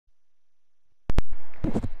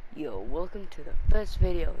Yo, welcome to the first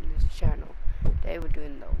video in this channel. Today we're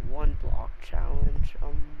doing the 1 block challenge.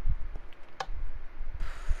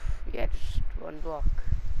 Yeah, just 1 block.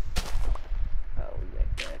 Oh, we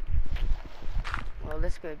got dead. Well,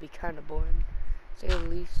 this is gonna be kind of boring, to say the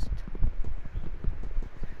least.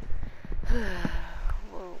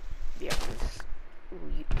 Well, yeah, this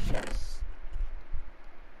loot chest.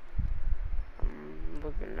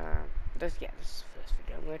 We're gonna this is the first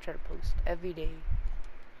video. I'm gonna try to post every day.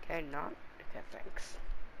 Okay, not? Okay, thanks.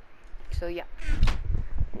 So, yeah.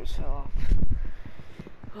 So,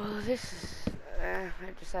 well, this is, I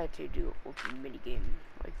decided to do a mini game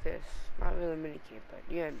like this. Not really a mini game, but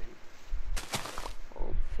yeah, I mean,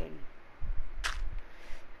 old thing.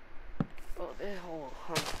 Oh, this whole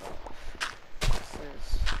hunt off. This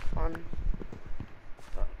is fun.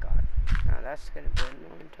 Oh, God. Now, that's gonna be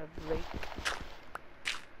annoying to break.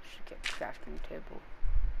 Should get crafting table.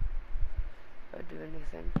 If I do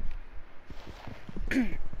anything.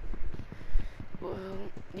 Well,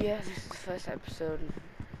 yeah, this is the first episode.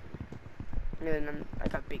 And I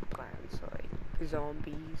got big plans, like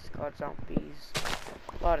zombies, got zombies,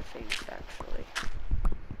 a lot of things actually.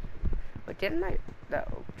 But didn't that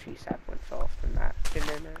oak tree sapling fell off the map,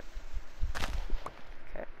 didn't it?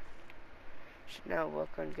 Okay. Should now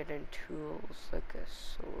work on getting tools like a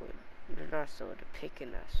sword. There's not a sword, a pick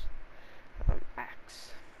and a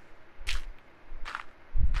axe.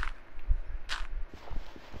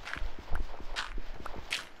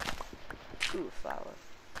 Ooh, flower.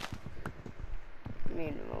 I mean,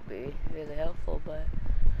 it will be really helpful, but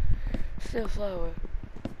still flower.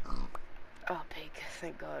 Oh, pig,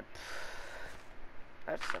 thank God.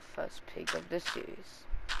 That's the first pig of this series.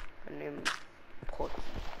 Her name Porky.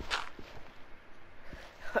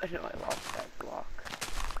 I know I lost that block.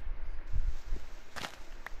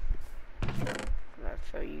 I'll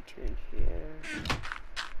throw you two in here.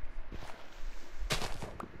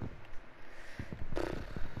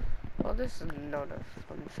 Well, this is not a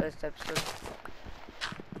fun first episode.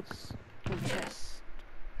 Stone chest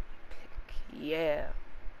pick, yeah.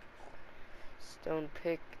 Stone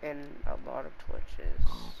pick and a lot of torches.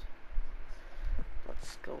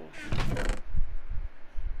 Let's go.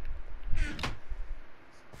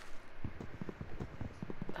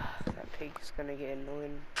 That pig is gonna get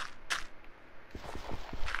annoying.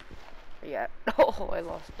 Yeah. Oh, I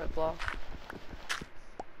lost my block.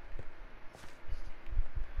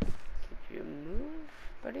 You move,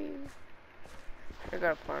 buddy? I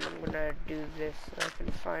got a plan. I'm gonna do this so I can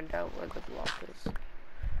find out where the block is.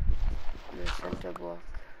 The center block.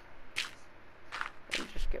 And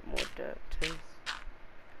just get more dirt too.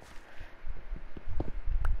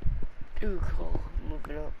 Ooh, cool.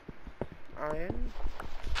 Moving up. Iron.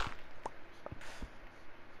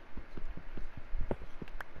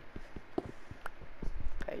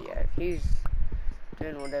 Yeah, he's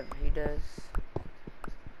doing whatever he does.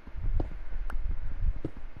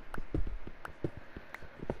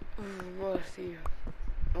 Let's see.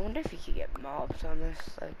 I wonder if you could get mobs on this,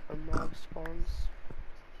 like a mob spawns.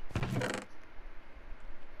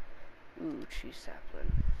 Ooh, tree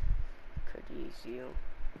sapling. Could use you.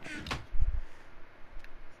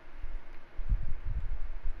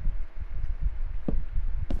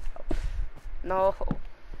 Oh. No!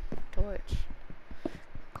 Torch.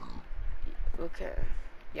 Okay.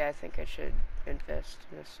 Yeah, I think I should invest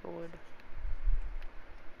in a sword.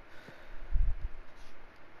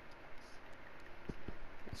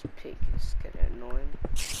 This pig is getting annoying.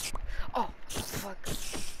 Oh, fuck.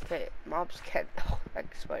 Okay, mobs can't. Oh, that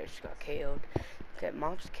spider just got KO'd. Okay,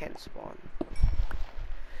 mobs can't spawn.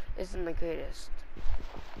 Isn't the greatest.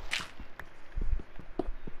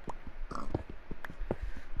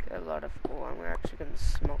 Got a lot of. Oh, I'm actually gonna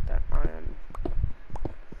smelt that iron.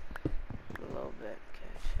 A little bit.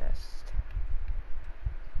 Okay, chest.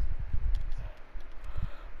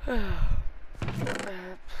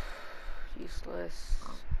 Useless.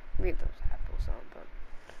 Leave those apples on, but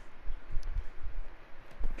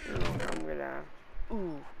I'm gonna.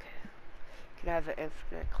 Ooh, okay. Can I have an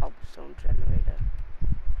infinite cobblestone generator?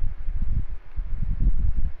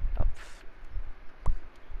 Oh,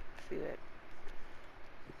 see it.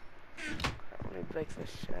 Let me break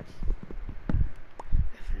this chest.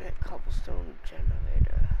 Infinite cobblestone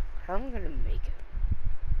generator. How am I gonna make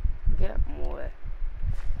it? Get more.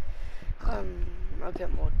 I'll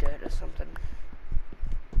get more dirt or something.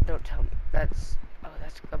 Don't tell me. That's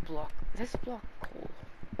a block. This block cool.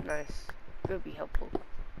 Nice. It would be helpful.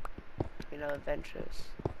 You know, adventures.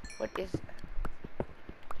 What is that?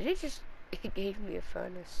 Did he just he gave me a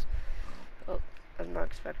furnace? Oh, I'm not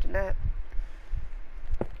expecting that.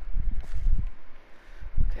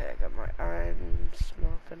 Okay, I got my iron.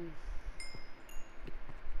 smoking.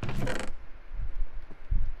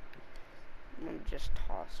 I'm gonna just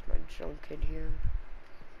toss my junk in here.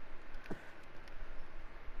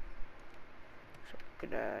 So I'm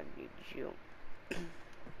gonna need you. I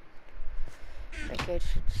think I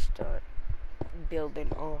should start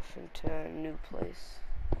building off into a new place.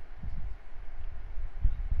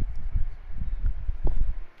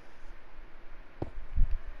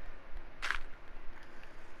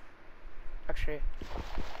 Actually,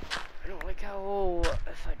 I don't like how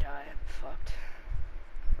if I die, I'm fucked.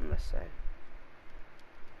 I must say.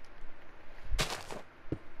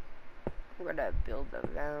 We're gonna build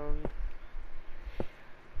around.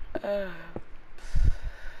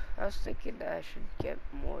 I was thinking that I should get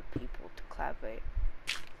more people to collaborate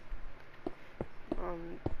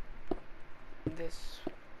on this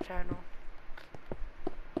channel.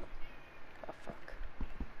 Oh fuck.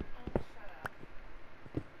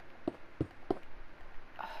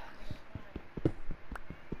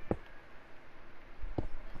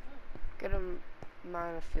 Get a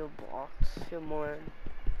mine a few blocks, a few more.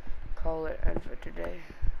 Call it end for today.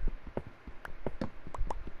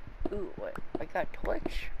 Ooh, what? I got a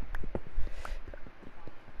torch?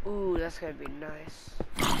 Ooh, that's gonna be nice.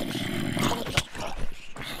 What the fuck?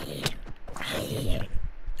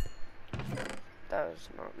 That was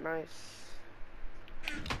not nice.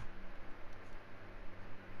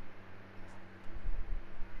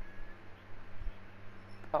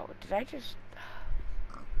 Oh, did I just...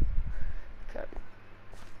 Okay.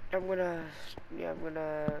 I'm gonna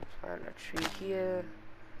plant a tree here.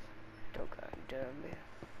 Don't go damn me.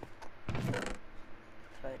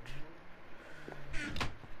 Fudge.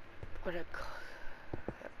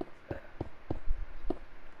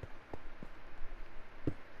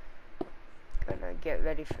 Gonna get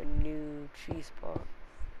ready for new tree spot.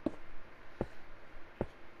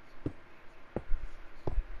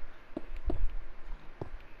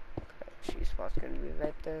 Okay, tree spot's gonna be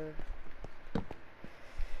right there.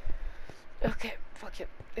 Okay, fuck it.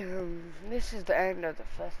 This is the end of the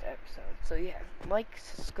first episode. So yeah, like,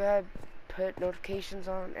 subscribe, put notifications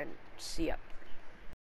on, and see ya.